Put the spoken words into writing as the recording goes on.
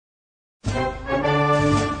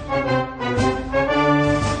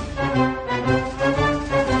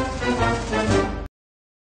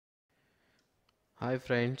Hi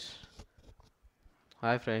friends,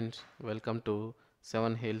 welcome to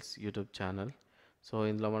Seven Hills YouTube channel. So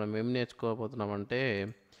ఇందులో మనం ఏం నేర్చుకోబోతున్నామంటే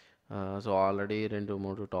సో ఆల్రెడీ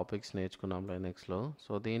 2-3 టాపిక్స్ నేర్చుకున్నాం లైనెక్స్లో.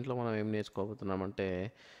 సో దీంట్లో మనం ఏం నేర్చుకోబోతున్నామంటే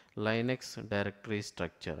లైనెక్స్ డైరెక్టరీ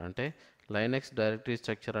స్ట్రక్చర్. అంటే లైనెక్స్ డైరెక్టరీ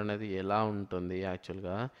స్ట్రక్చర్ అనేది ఎలా ఉంటుంది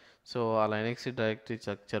యాక్చువల్గా. సో ఆ లైనెక్స్ డైరెక్టరీ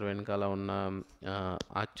స్ట్రక్చర్ వెనకాల ఉన్న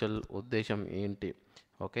యాక్చువల్ ఉద్దేశం ఏంటి,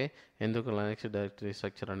 ఓకే, ఎందుకు లైనెక్స్ డైరెక్టరీ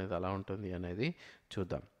స్ట్రక్చర్ అనేది అలా ఉంటుంది అనేది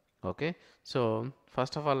చూద్దాం. Okay, so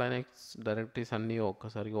first of all Linux directories అన్నీ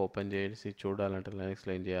ఒక్కసారిగా ఓపెన్ చేసి చూడాలంటే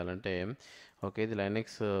లైనెక్స్లో ఏం చేయాలంటే, ఓకే, ఇది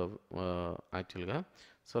లైనెక్స్ యాక్చువల్గా.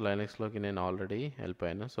 సో లైనెక్స్లోకి నేను ఆల్రెడీ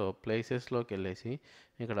వెళ్ళిపోయాను. సో ప్లేసెస్లోకి వెళ్ళేసి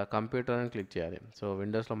ఇక్కడ కంప్యూటర్ అని క్లిక్ చేయాలి. సో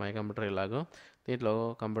విండోస్లో మై కంప్యూటర్ ఎలాగో దీంట్లో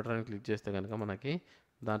కంప్యూటర్ అని క్లిక్ చేస్తే కనుక మనకి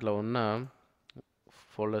దాంట్లో ఉన్న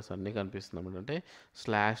ఫోల్డర్స్ అన్నీ కనిపిస్తుంది అన్నమాట. అంటే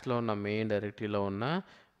స్లాష్లో ఉన్న మెయిన్ డైరెక్టరీలో ఉన్న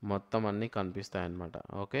మొత్తం అన్నీ కనిపిస్తాయి అన్నమాట.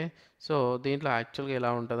 ఓకే, సో దీంట్లో యాక్చువల్గా ఎలా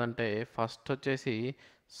ఉంటుందంటే ఫస్ట్ వచ్చేసి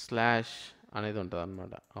స్లాష్ అనేది ఉంటుంది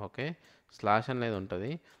అన్నమాట. ఓకే, స్లాష్ అనేది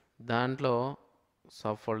ఉంటుంది, దాంట్లో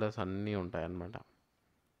సబ్ ఫోల్డర్స్ అన్నీ ఉంటాయి అన్నమాట.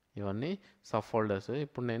 ఇవన్నీ సబ్ ఫోల్డర్స్.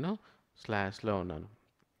 ఇప్పుడు నేను స్లాష్లో ఉన్నాను.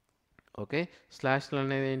 ఓకే, స్లాష్లో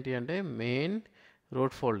అనేది ఏంటి అంటే main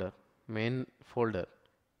root folder,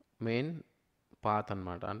 main path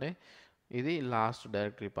అన్నమాట. అంటే ఇది లాస్ట్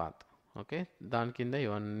డైరెక్టరీ పాత్. ఓకే, దాని కింద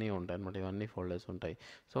ఇవన్నీ ఉంటాయి అన్నమాట, ఇవన్నీ ఫోల్డర్స్ ఉంటాయి.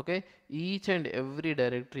 So okay, each and every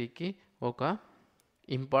డైరెక్టరీకి ఒక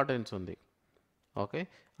ఇంపార్టెన్స్ ఉంది. ఓకే,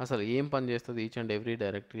 అసలు ఏం పని చేస్తుంది each and every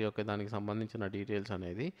directory, okay, దానికి సంబంధించిన డీటెయిల్స్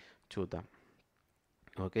అనేది చూద్దాం.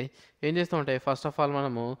 ఓకే, ఏం చేస్తామంటే ఫస్ట్ ఆఫ్ ఆల్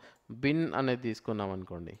మనము బిన్ అనేది తీసుకున్నాం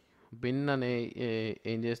అనుకోండి. బిన్ అనే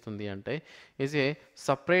ఏం చేస్తుంది అంటే is a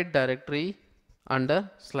separate directory under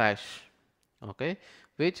slash. Okay,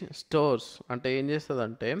 which stores అంటే ఏం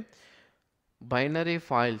చేస్తుందంటే బైనరీ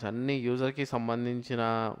ఫైల్స్ అన్ని యూజర్కి సంబంధించిన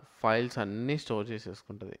ఫైల్స్ అన్నీ స్టోర్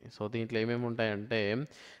చేసేసుకుంటుంది. సో దీంట్లో ఏమేమి ఉంటాయంటే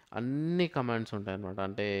అన్ని కమాండ్స్ ఉంటాయి అన్నమాట.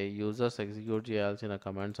 అంటే యూజర్స్ ఎగ్జిక్యూట్ చేయాల్సిన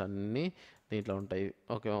కమాండ్స్ అన్నీ దీంట్లో ఉంటాయి.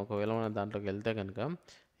 ఓకే, ఒకవేళ మనం దాంట్లోకి వెళ్తే కనుక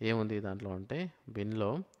ఏముంది దాంట్లో అంటే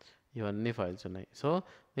బిన్లో ఇవన్నీ ఫైల్స్ ఉన్నాయి. సో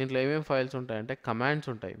దీంట్లో ఏమేమి ఫైల్స్ ఉంటాయంటే కమాండ్స్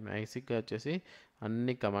ఉంటాయి. బేసిక్గా వచ్చేసి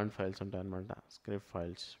అన్ని కమాండ్ ఫైల్స్ ఉంటాయి అన్నమాట. స్క్రిప్ట్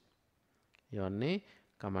ఫైల్స్, ఇవన్నీ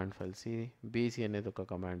కమాండ్ ఫైల్స్. బీసీ అనేది ఒక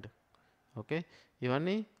కమాండ్. ఓకే,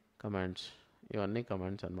 ఇవన్నీ కమాండ్స్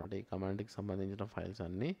అన్నమాట. ఈ కమాండ్కి సంబంధించిన ఫైల్స్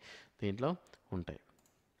అన్నీ దీంట్లో ఉంటాయి.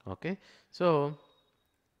 ఓకే, సో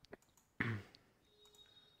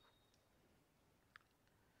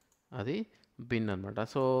అది బిన్ అన్నమాట.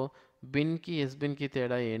 సో బిన్కి ఎస్బిన్కి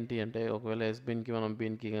తేడా ఏంటి అంటే ఒకవేళ ఎస్బిన్కి మనం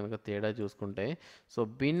బిన్కి కనుక తేడా చూసుకుంటే, సో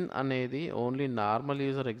బిన్ అనేది ఓన్లీ నార్మల్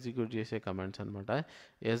యూజర్ ఎగ్జిక్యూట్ చేసే కమాండ్స్ అనమాట.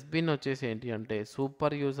 ఎస్బిన్ వచ్చేసి ఏంటి అంటే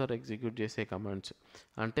సూపర్ యూజర్ ఎగ్జిక్యూట్ చేసే కమాండ్స్.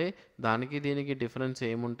 అంటే దానికి దీనికి డిఫరెన్స్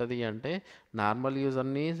ఏముంటుంది అంటే నార్మల్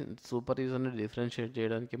యూజర్ని సూపర్ యూజర్ని డిఫరెన్షియేట్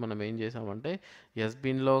చేయడానికి మనం ఏం చేసామంటే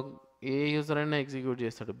ఎస్బిన్లో ఏ యూజర్ అయినా ఎగ్జిక్యూట్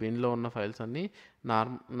చేస్తాడు, బిన్లో ఉన్న ఫైల్స్ అన్నీ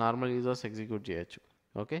నార్మల్ యూజర్స్ ఎగ్జిక్యూట్ చేయొచ్చు.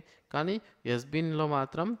 ఓకే, కానీ ఎస్బిన్లో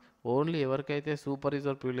మాత్రం ఓన్లీ ఎవరికైతే super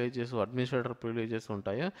user privileges, administrator privileges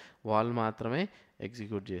ఉంటాయో వాళ్ళు మాత్రమే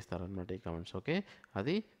ఎగ్జిక్యూట్ చేస్తారనమాట ఈ కమాండ్స్. ఓకే,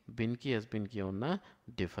 అది బిన్కి ఎస్బిన్కి ఉన్న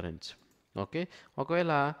డిఫరెన్స్. ఓకే,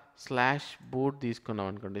 ఒకవేళ స్లాష్ బూట్ తీసుకున్నాం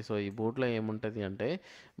అనుకోండి. సో ఈ బూట్లో ఏముంటుంది అంటే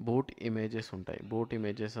బూట్ ఇమేజెస్ ఉంటాయి. బూట్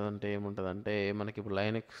ఇమేజెస్ అంటే ఏముంటుంది అంటే మనకి ఇప్పుడు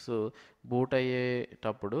లైనెక్స్ బూట్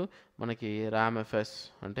అయ్యేటప్పుడు మనకి ర్యామ్ ఎఫ్ఎస్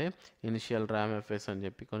అంటే ఇనిషియల్ ర్యామ్ ఎఫ్ఎస్ అని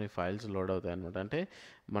చెప్పి కొన్ని ఫైల్స్ లోడ్ అవుతాయి అనమాట. అంటే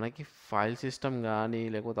మనకి ఫైల్ సిస్టమ్ కానీ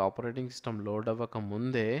లేకపోతే ఆపరేటింగ్ సిస్టమ్ లోడ్ అవ్వక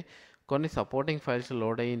ముందే కొన్ని సపోర్టింగ్ ఫైల్స్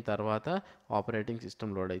లోడ్ అయిన తర్వాత ఆపరేటింగ్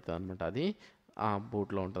సిస్టమ్ లోడ్ అవుతుంది అనమాట. అది ఆ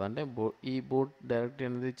బూట్లో ఉంటుంది. అంటే ఈ బూట్ డైరెక్టరీ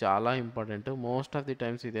అనేది చాలా important. Most of the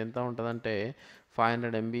times ఇది ఎంత ఉంటుందంటే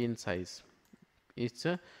 500 MB in size. It's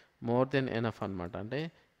more than enough అనమాట. అంటే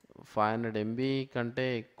 500 MB కంటే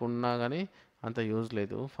ఎక్కువ ఉన్నా కానీ అంత యూజ్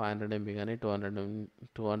లేదు. 500 MB కానీ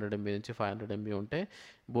 200 MB నుంచి 500 MB ఉంటే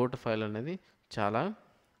బూట్ ఫైల్ అనేది చాలా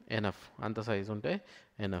ఎనఫ్, అంత సైజ్ ఉంటే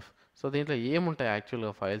ఎనఫ్. సో దీంట్లో ఏముంటాయి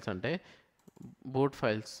యాక్చువల్గా ఫైల్స్ అంటే బూట్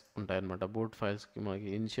ఫైల్స్ ఉంటాయన్నమాట. బూట్ ఫైల్స్కి మనకి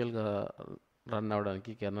ఇనిషియల్గా రన్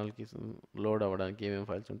అవ్వడానికి కెర్నల్కి లోడ్ అవ్వడానికి ఏమేమి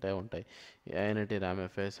ఫైల్స్ ఉంటాయి. ఐఎన్ఐటి RAM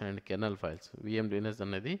FS and kernel files. VM Linux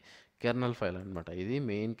అనేది కెర్నల్ ఫైల్ అనమాట. ఇది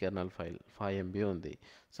మెయిన్ కెర్నల్ ఫైల్ 5 MB ఉంది.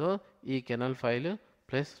 సో ఈ kernel file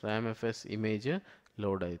plus RAM FS image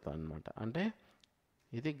load అవుతుంది అనమాట. అంటే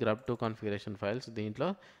ఇది grub2 కాన్ఫిగరేషన్ ఫైల్స్. దీంట్లో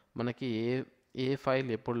మనకి ఏ ఫైల్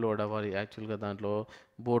ఎప్పుడు లోడ్ అవ్వాలి యాక్చువల్గా దాంట్లో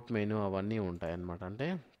బూట్ మెనూ అవన్నీ ఉంటాయి అన్నమాట. అంటే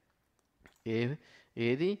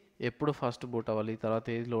ఏది ఎప్పుడు ఫస్ట్ బూట్ అవ్వాలి, తర్వాత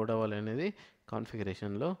ఏది లోడ్ అవ్వాలి అనేది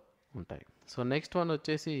కాన్ఫిగరేషన్లో ఉంటాయి. సో నెక్స్ట్ వన్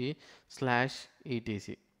వచ్చేసి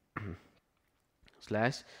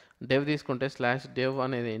 /etc/dev తీసుకుంటే /dev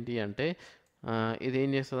అనేది ఏంటి అంటే ఇది ఏం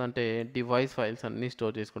చేస్తుందంటే డివైస్ ఫైల్స్ అన్నీ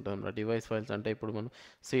స్టోర్ చేసుకుంటుంది అన్నమాట. డివైస్ ఫైల్స్ అంటే ఇప్పుడు మనం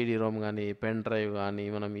సీడీ రోమ్ కానీ పెన్ డ్రైవ్ కానీ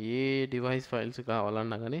మనం ఏ డివైస్ ఫైల్స్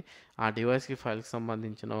కావాలన్నా కానీ ఆ డివైస్కి ఫైల్కి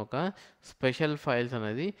సంబంధించిన ఒక స్పెషల్ ఫైల్స్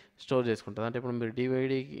అనేది స్టోర్ చేసుకుంటుంది. అంటే ఇప్పుడు మీరు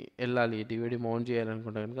డివిడీకి వెళ్ళాలి, డివిడీ మౌంట్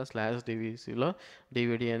చేయాలనుకుంటే కనుక /DVCలో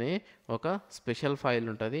డివిడీ అనే ఒక స్పెషల్ ఫైల్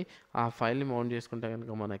ఉంటుంది. ఆ ఫైల్ని మౌంట్ చేసుకుంటే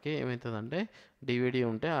కనుక మనకి ఏమవుతుందంటే డివిడీ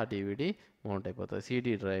ఉంటే ఆ డివిడీ మౌంట్ అయిపోతుంది.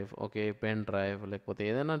 CD drive, okay, pen drive, లేకపోతే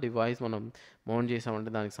ఏదైనా డివైస్ మనం మౌంట్ చేసామంటే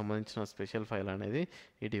దానికి సంబంధించిన స్పెషల్ ఫైల్ అనేది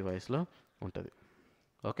ఈ డివైస్లో ఉంటుంది.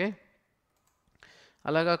 ఓకే,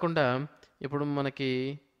 అలా కాకుండా ఇప్పుడు మనకి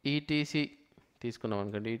ఈటీసీ తీసుకున్నాం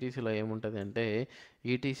అనుకోండి. ఈటీసీలో ఏముంటుంది అంటే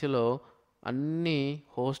ఈటీసీలో అన్ని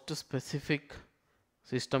host specific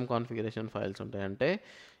system configuration files ఉంటాయి. అంటే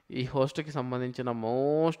ఈ హోస్ట్కి సంబంధించిన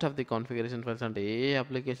most of the configuration files, అంటే ఏ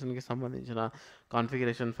అప్లికేషన్కి సంబంధించిన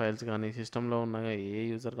కాన్ఫిగరేషన్ ఫైల్స్ కానీ సిస్టంలో ఉన్న ఏ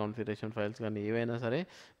యూజర్ కాన్ఫిగరేషన్ ఫైల్స్ కానీ ఏవైనా సరే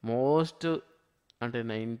మోస్ట్ అంటే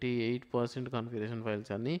 98% కాన్ఫిగరేషన్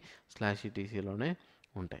ఫైల్స్ అన్నీ /ETCలోనే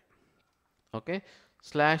ఉంటాయి. ఓకే,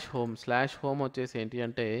 /home వచ్చేసి ఏంటి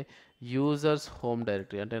అంటే యూజర్స్ హోమ్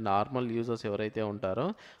డైరెక్టరీ. అంటే నార్మల్ యూజర్స్ ఎవరైతే ఉంటారో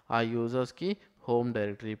ఆ యూజర్స్కి హోమ్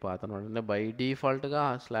డైరెక్టరీ పాత్ అనమాట. అంటే బై డిఫాల్ట్గా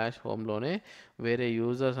 /homeలోనే వేరే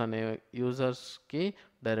యూజర్స్కి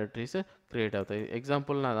డైరెక్టరీస్ క్రియేట్ అవుతాయి.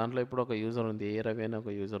 ఎగ్జాంపుల్ నా దాంట్లో ఇప్పుడు ఒక యూజర్ ఉంది, ఏ రవి అనే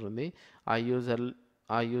ఒక యూజర్ ఉంది.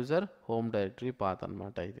 ఆ యూజర్ హోమ్ డైరెక్టరీ పాత్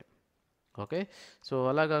అనమాట ఇది. ఓకే, సో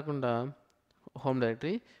అలా కాకుండా home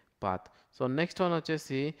directory path. So next one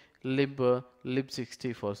వచ్చేసి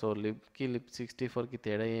lib64. సో lib64కి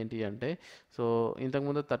తేడా ఏంటి అంటే, సో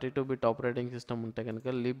ఇంతకుముందు 32-bit ఆపరేటింగ్ సిస్టమ్ ఉంటే కనుక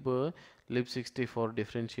lib64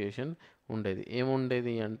 డిఫరెన్షియేషన్ ఉండేది.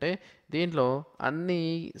 ఏముండేది అంటే దీంట్లో అన్ని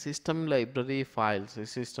సిస్టమ్ లైబ్రరీ ఫైల్స్,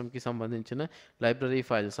 సిస్టమ్కి సంబంధించిన లైబ్రరీ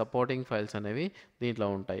ఫైల్స్, సపోర్టింగ్ ఫైల్స్ అనేవి దీంట్లో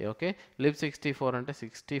ఉంటాయి. ఓకే, lib64 అంటే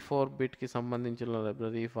 64-bitకి సంబంధించిన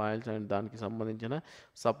లైబ్రరీ ఫైల్స్ అండ్ దానికి సంబంధించిన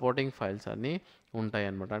సపోర్టింగ్ ఫైల్స్ అన్నీ ఉంటాయి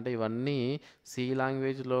అన్నమాట. అంటే ఇవన్నీ సి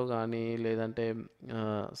లాంగ్వేజ్లో కానీ లేదంటే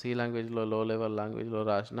సి లాంగ్వేజ్లో లో లెవెల్ లాంగ్వేజ్లో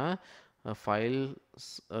రాసిన ఫైల్స్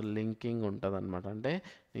లింకింగ్ ఉంటుంది అనమాట. అంటే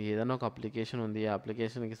ఏదైనా ఒక అప్లికేషన్ ఉంది, ఆ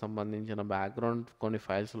అప్లికేషన్కి సంబంధించిన బ్యాక్గ్రౌండ్ కొన్ని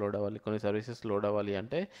ఫైల్స్ లోడ్ అవ్వాలి, కొన్ని సర్వీసెస్ లోడ్ అవ్వాలి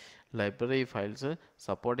అంటే లైబ్రరీ ఫైల్స్,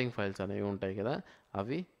 సపోర్టింగ్ ఫైల్స్ అనేవి ఉంటాయి కదా,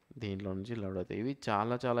 అవి దీంట్లో నుంచి లోడ్ అవుతాయి. ఇవి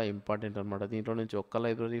చాలా చాలా ఇంపార్టెంట్ అనమాట. దీంట్లో నుంచి ఒక్క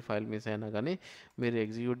లైబ్రరీ ఫైల్ మిస్ అయినా కానీ మీరు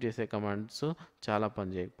ఎగ్జిక్యూట్ చేసే కమాండ్స్ చాలా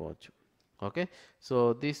పని చేయకపోవచ్చు. ఓకే, సో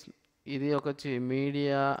ఇది ఒక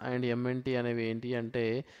మీడియా అండ్ ఎంఎన్టీ అనేవి ఏంటి అంటే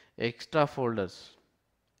ఎక్స్ట్రా ఫోల్డర్స్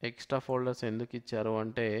ఎందుకు ఇచ్చారు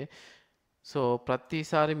అంటే, సో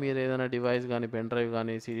ప్రతిసారి మీరు ఏదైనా డివైస్ కానీ పెన్ డ్రైవ్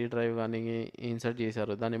కానీ సిడీ డ్రైవ్ కానీ ఇన్సర్ట్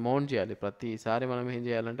చేశారు, దాన్ని మౌంట్ చేయాలి. ప్రతిసారి మనం ఏం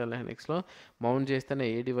చేయాలంటే లైనక్స్లో మౌంట్ చేస్తేనే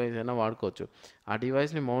ఏ డివైస్ అయినా వాడుకోవచ్చు. ఆ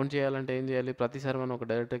డివైస్ని మౌంట్ చేయాలంటే ఏం చేయాలి, ప్రతిసారి మనం ఒక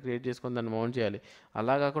డైరెక్టరీ క్రియేట్ చేసుకొని దాన్ని మౌంట్ చేయాలి.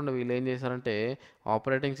 అలా కాకుండా వీళ్ళు ఏం చేశారంటే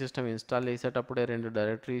ఆపరేటింగ్ సిస్టమ్ ఇన్స్టాల్ చేసేటప్పుడే 2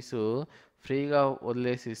 డైరెక్టరీస్ ఫ్రీగా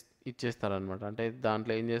వదిలేసి ఇచ్చేస్తారనమాట. అంటే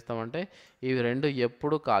దాంట్లో ఏం చేస్తామంటే ఇవి 2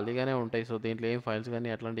 ఎప్పుడు ఖాళీగానే ఉంటాయి. సో దీంట్లో ఏం ఫైల్స్ కానీ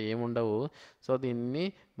అట్లాంటివి ఏమి ఉండవు. సో దీన్ని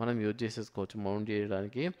మనం యూజ్ చేసేసుకోవచ్చు మౌంట్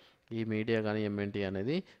చేయడానికి. ఈ మీడియా కానీ ఎంఎన్టీ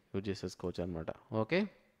అనేది యూజ్ చేసేసుకోవచ్చు అనమాట. ఓకే,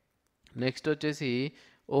 నెక్స్ట్ వచ్చేసి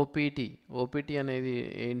ఓపీటీ అనేది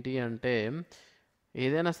ఏంటి అంటే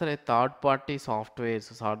ఏదైనా సరే థర్డ్ పార్టీ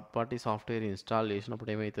సాఫ్ట్వేర్ ఇన్స్టాల్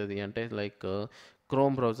చేసినప్పుడు ఏమవుతుంది అంటే లైక్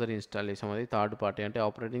క్రోమ్ బ్రౌజర్ ఇన్స్టాల్ చేసాం, అది థర్డ్ పార్టీ అంటే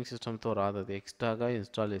ఆపరేటింగ్ సిస్టమ్తో రాదు, అది ఎక్స్ట్రాగా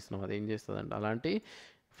ఇన్స్టాల్ చేసినాం. అది ఏం చేస్తుందంటే అలాంటి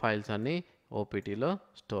ఫైల్స్ అన్నీ ఓపీటీలో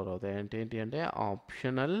స్టోర్ అవుతాయి. అంటే ఏంటి అంటే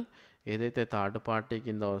ఆప్షనల్ ఏదైతే థర్డ్ పార్టీ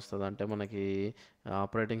కింద వస్తుందో, అంటే మనకి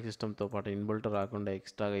ఆపరేటింగ్ సిస్టమ్తో పాటు ఇన్బుల్ట్ రాకుండా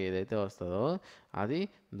ఎక్స్ట్రాగా ఏదైతే వస్తుందో అది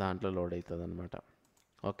దాంట్లో లోడ్ అవుతుంది అనమాట.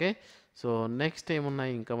 ఓకే, సో నెక్స్ట్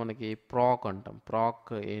ఏమున్నాయి ఇంకా మనకి ప్రాక్ అంటాం. ప్రాక్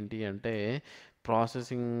ఏంటి అంటే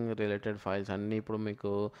ప్రాసెసింగ్ రిలేటెడ్ ఫైల్స్ అన్నీ. ఇప్పుడు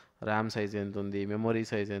మీకు ర్యామ్ సైజ్ ఎంత ఉంది, మెమొరీ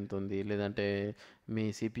సైజ్ ఎంత ఉంది, లేదంటే మీ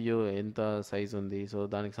సిపియు ఎంత సైజ్ ఉంది, సో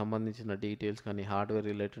దానికి సంబంధించిన డీటెయిల్స్ కానీ హార్డ్వేర్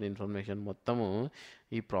రిలేటెడ్ ఇన్ఫర్మేషన్ మొత్తము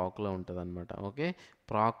ఈ ప్రాక్లో ఉంటుంది అనమాట. ఓకే,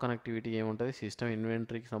 ప్రాక్ కనెక్టివిటీ ఏముంటుంది, సిస్టమ్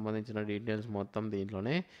ఇన్వెంటరీకి సంబంధించిన డీటెయిల్స్ మొత్తం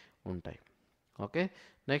దీంట్లోనే ఉంటాయి. ఓకే,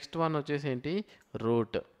 నెక్స్ట్ వన్ వచ్చేసి ఏంటి,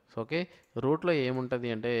 రూట్. ఓకే, రూట్లో ఏముంటుంది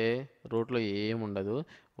అంటే రూట్లో ఏముండదు,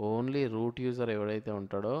 ఓన్లీ రూట్ యూజర్ ఎవడైతే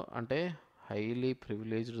ఉంటాడో, అంటే హైలీ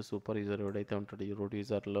ప్రివిలేజ్డ్ సూపర్ యూజర్ ఎవడైతే ఉంటాడో ఈ route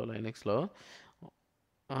యూజర్లో లైనక్స్లో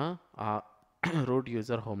root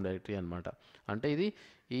user home directory అనమాట. అంటే ఇది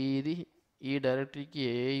ఈ డైరెక్టరీకి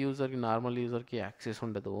ఏ యూజర్కి, నార్మల్ యూజర్కి యాక్సెస్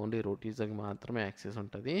ఉండదు, ఓన్లీ రూట్ యూజర్కి మాత్రమే యాక్సెస్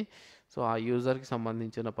ఉంటుంది. సో ఆ యూజర్కి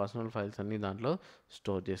సంబంధించిన పర్సనల్ ఫైల్స్ అన్నీ దాంట్లో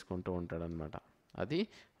స్టోర్ చేసుకుంటూ ఉంటాడనమాట. అది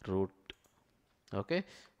రూట్. Okay,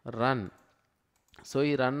 run. సో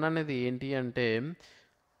ఈ రన్ అనేది ఏంటి అంటే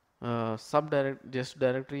జస్ట్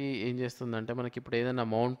డైరెక్టరీ ఏం చేస్తుందంటే మనకి ఇప్పుడు ఏదైనా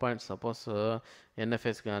మౌంట్ పాయింట్ సపోజ్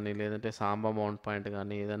ఎన్ఎఫ్ఎస్ కానీ లేదంటే సాంబా మౌంట్ పాయింట్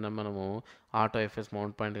కానీ ఏదైనా మనము ఆటో ఎఫ్ఎస్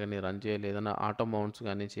మౌంట్ పాయింట్ కానీ రన్ చేయాలి ఏదైనా ఆటో మౌంట్స్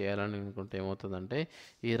కానీ చేయాలని అనుకుంటే ఏమవుతుందంటే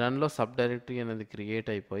ఈ రన్లో సబ్ డైరెక్టరీ అనేది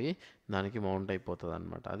క్రియేట్ అయిపోయి దానికి మౌంట్ అయిపోతుంది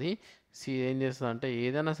అనమాట. అది ఏం చేస్తుంది అంటే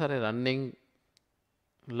ఏదైనా సరే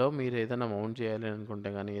రన్నింగ్లో మీరు ఏదైనా మౌంట్ చేయాలి అనుకుంటే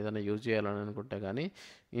కానీ ఏదైనా యూజ్ చేయాలని అనుకుంటే కానీ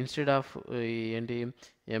ఇన్స్టెడ్ ఆఫ్ ఏంటి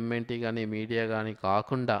ఎంఎన్టీ కానీ మీడియా కానీ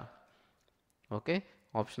కాకుండా ఓకే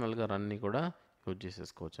ఆప్షనల్గా రన్ని కూడా యూజ్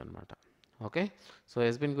చేసేసుకోవచ్చు అనమాట. ఓకే సో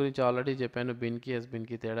ఎస్బిన్ గురించి ఆల్రెడీ చెప్పాను. బిన్కి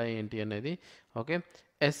ఎస్బిన్కి తేడా ఏంటి అనేది. ఓకే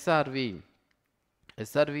ఎస్ఆర్వి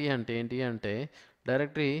అంటే ఏంటి అంటే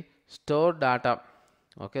directory store data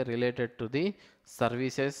okay related to the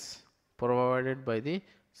services provided by the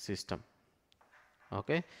system.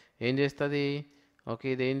 Okay ఏం చేస్తుంది ఓకే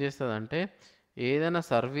ఇది ఏం చేస్తుంది అంటే ఏదైనా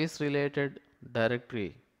సర్వీస్ రిలేటెడ్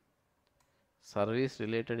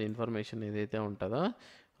ఇన్ఫర్మేషన్ ఏదైతే ఉంటుందో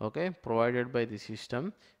okay provided by the system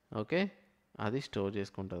okay అది స్టోర్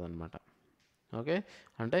చేసుకుంటుంది అనమాట. ఓకే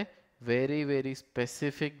అంటే వెరీ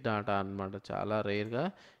స్పెసిఫిక్ డేటా అనమాట. చాలా రేర్గా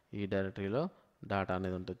ఈ డైరెక్టరీలో డేటా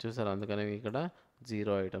అనేది ఉంటుంది చూసారు. అందుకని ఇక్కడ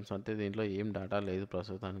 0 ఐటమ్స్ అంటే దీంట్లో ఏం డేటా లేదు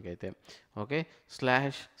ప్రస్తుతానికైతే. ఓకే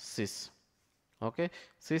 /sys ఓకే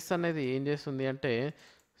సిస్ అనేది ఏం చేస్తుంది అంటే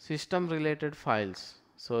సిస్టమ్ రిలేటెడ్ ఫైల్స్.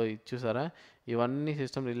 సో ఇది చూసారా ఇవన్నీ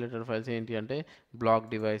సిస్టమ్ రిలేటెడ్ ఫైల్స్ ఏంటి అంటే బ్లాక్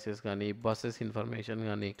డివైసెస్ కానీ బస్సెస్ ఇన్ఫర్మేషన్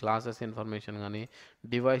కానీ క్లాసెస్ ఇన్ఫర్మేషన్ కానీ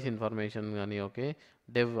డివైస్ ఇన్ఫర్మేషన్ కానీ ఓకే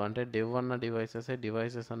డెవ్ అన్న డివైసెస్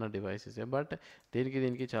అన్న డివైసెసే బట్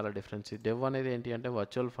దీనికి చాలా డిఫరెన్స్. డెవ్ అనేది ఏంటి అంటే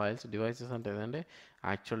వర్చువల్ ఫైల్స్, డివైసెస్ అంటే ఏంటంటే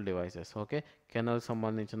యాక్చువల్ డివైసెస్. ఓకే కెర్నల్కి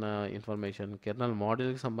సంబంధించిన ఇన్ఫర్మేషన్, కెర్నల్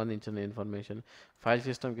మోడల్కి సంబంధించిన ఇన్ఫర్మేషన్, ఫైల్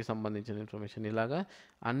సిస్టమ్కి సంబంధించిన ఇన్ఫర్మేషన్, ఇలాగా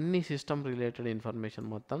అన్ని సిస్టమ్ రిలేటెడ్ ఇన్ఫర్మేషన్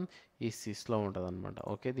మొత్తం ఈ సిస్లో ఉంటుంది అనమాట.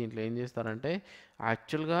 ఓకే దీంట్లో ఏం చేస్తారంటే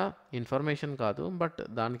యాక్చువల్గా ఇన్ఫర్మేషన్ కాదు బట్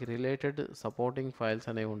దానికి రిలేటెడ్ సపోర్టింగ్ ఫైల్స్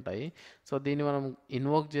అనేవి ఉంటాయి. సో దీన్ని మనం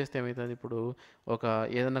ఇన్వోక్ చేస్తే ఏమవుతుంది ఇప్పుడు ఒక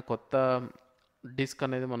ఏదైనా కొత్త డిస్క్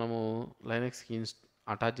అనేది మనము లైనక్స్కి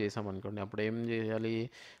అటాచ్ చేసామనుకోండి అప్పుడు ఏం చేయాలి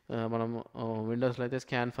మనం విండోస్లో అయితే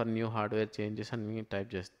scan for new hardware changes అని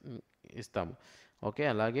టైప్ ఇస్తాము. ఓకే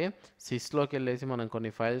అలాగే సిస్లోకి వెళ్ళేసి మనం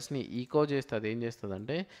కొన్ని ఫైల్స్ని ఈకో చేస్తే అది ఏం చేస్తుంది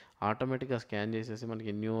అంటే ఆటోమేటిక్గా స్కాన్ చేసేసి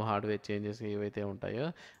మనకి న్యూ హార్డ్వేర్ చేంజెస్ ఏవైతే ఉంటాయో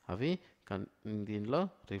అవి దీనిలో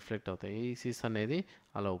రిఫ్లెక్ట్ అవుతాయి. ఈ సిస్ అనేది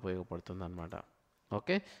అలా ఉపయోగపడుతుంది అనమాట.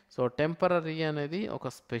 ఓకే సో టెంపరరీ అనేది ఒక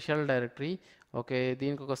స్పెషల్ డైరెక్టరీ. ఓకే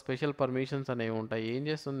దీనికి ఒక స్పెషల్ పర్మిషన్స్ అనేవి ఉంటాయి. ఏం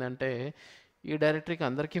చేస్తుంది అంటే ఈ డైరెక్టరీకి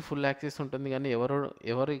అందరికీ ఫుల్ యాక్సెస్ ఉంటుంది కానీ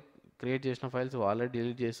ఎవరు క్రియేట్ చేసిన ఫైల్స్ వాళ్ళే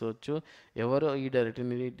డిలీట్ చేసుకోవచ్చు. ఎవరు ఈ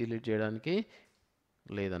డైరెక్టరీని డిలీట్ చేయడానికి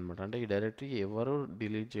లేదనమాట. అంటే ఈ డైరెక్టరీ ఎవరు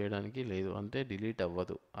డిలీట్ చేయడానికి లేదు అంటే డిలీట్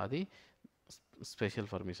అవ్వదు. అది స్పెషల్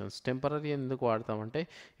పర్మిషన్స్. టెంపరరీ ఎందుకు వాడతామంటే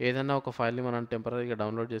ఏదైనా ఒక ఫైల్ని మనం టెంపరీగా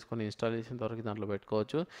డౌన్లోడ్ చేసుకొని ఇన్స్టాల్ చేసిన తర్వాత దాంట్లో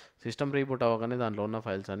పెట్టుకోవచ్చు. సిస్టమ్ రీబూట్ అవ్వగానే దాంట్లో ఉన్న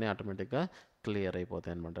ఫైల్స్ అన్నీ ఆటోమేటిక్గా క్లియర్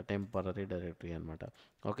అయిపోతాయి అనమాట. టెంపరరీ డైరెక్టరీ అనమాట.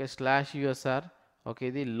 ఓకే /usr ఓకే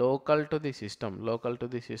ఇది లోకల్ టు ది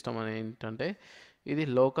సిస్టమ్ అని ఏంటంటే ఇది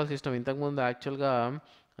లోకల్ సిస్టమ్. ఇంతకుముందు యాక్చువల్గా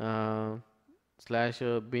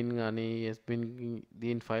 /bin కానీ ఎస్బిన్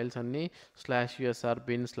దీని ఫైల్స్ అన్నీ /usr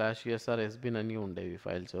bin /usr sbin అని ఉండేవి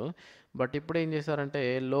ఫైల్స్. బట్ ఇప్పుడు ఏం చేశారంటే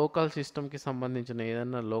లోకల్ సిస్టమ్కి సంబంధించిన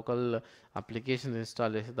ఏదైనా లోకల్ అప్లికేషన్స్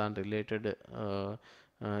ఇన్స్టాల్ చేసి దాని రిలేటెడ్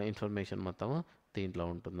ఇన్ఫర్మేషన్ మొత్తం దీంట్లో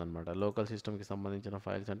ఉంటుందన్నమాట. లోకల్ సిస్టమ్కి సంబంధించిన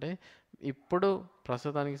ఫైల్స్ అంటే ఇప్పుడు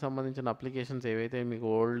ప్రస్తుతానికి సంబంధించిన అప్లికేషన్స్ ఏవైతే మీకు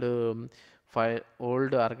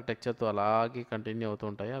ఓల్డ్ ఆర్కిటెక్చర్తో అలాగే కంటిన్యూ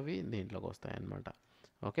అవుతుంటాయో అవి దీంట్లోకి వస్తాయి అన్నమాట.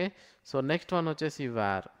 ఓకే సో నెక్స్ట్ వన్ వచ్చేసి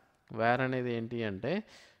వేర్ అనేది ఏంటి అంటే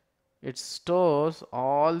it stores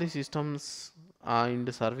all the systems and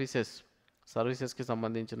సర్వీసెస్కి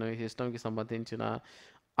సంబంధించినవి సిస్టమ్కి సంబంధించిన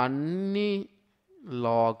అన్ని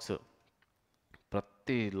లాగ్స్.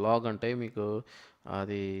 ప్రతి లాగ్ అంటే మీకు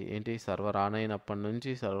అది ఏంటి సర్వర్ ఆన్ అయినప్పటి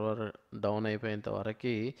నుంచి సర్వర్ డౌన్ అయిపోయేంత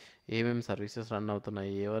వరకు ఏమేమి సర్వీసెస్ రన్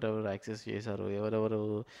అవుతున్నాయి, ఎవరెవరు యాక్సెస్ చేశారు, ఎవరెవరు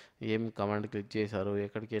ఏం కమాండ్ క్లిక్ చేశారు,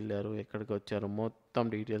 ఎక్కడికి వెళ్ళారు, ఎక్కడికి వచ్చారు, మొత్తం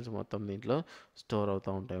డీటెయిల్స్ మొత్తం దీంట్లో స్టోర్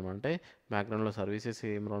అవుతూ ఉంటాయి. అంటే బ్యాక్గ్రౌండ్లో సర్వీసెస్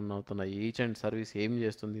ఏం రన్ అవుతున్నాయి, ఈచ్ అండ్ సర్వీస్ ఏం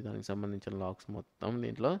చేస్తుంది దానికి సంబంధించిన లాగ్స్ మొత్తం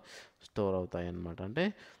దీంట్లో స్టోర్ అవుతాయి అన్నమాట. అంటే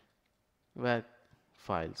వేర్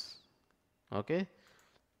ఫైల్స్. ఓకే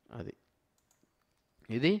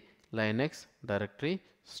ఇది లైనక్స్ డైరెక్టరీ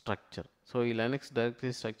స్ట్రక్చర్. సో ఈ లైనక్స్ డైరెక్టరీ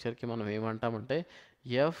స్ట్రక్చర్కి మనం ఏమంటామంటే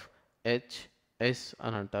FHS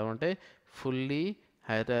అని అంటామంటే ఫుల్లీ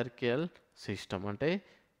హైరార్కియల్ సిస్టమ్. అంటే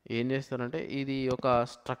ఏం చేస్తారంటే ఇది ఒక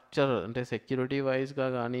స్ట్రక్చర్ అంటే సెక్యూరిటీ వైజ్గా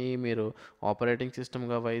కానీ మీరు ఆపరేటింగ్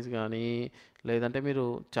సిస్టమ్గా వైజ్ కానీ లేదంటే మీరు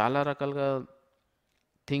చాలా రకాలుగా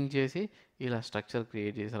థింక్ చేసి ఇలా స్ట్రక్చర్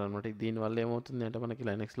క్రియేట్ చేశారనమాట. దీనివల్ల ఏమవుతుంది అంటే మనకి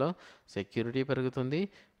లైనక్స్లో సెక్యూరిటీ పెరుగుతుంది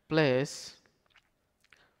ప్లస్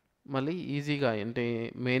మళ్ళీ ఈజీగా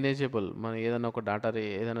అంటే మేనేజబుల్. మనం ఏదైనా ఒక డేటా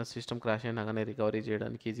ఏదైనా సిస్టమ్ క్రాష్ అయినా కానీ రికవరీ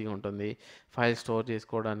చేయడానికి ఈజీగా ఉంటుంది. ఫైల్ స్టోర్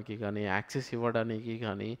చేసుకోవడానికి కానీ, యాక్సెస్ ఇవ్వడానికి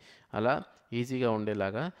కానీ అలా ఈజీగా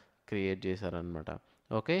ఉండేలాగా క్రియేట్ చేశారనమాట.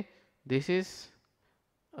 Okay, this is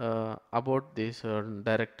about this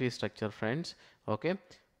directory structure, friends. Okay,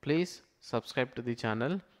 please subscribe to the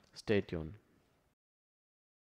channel. Stay tuned.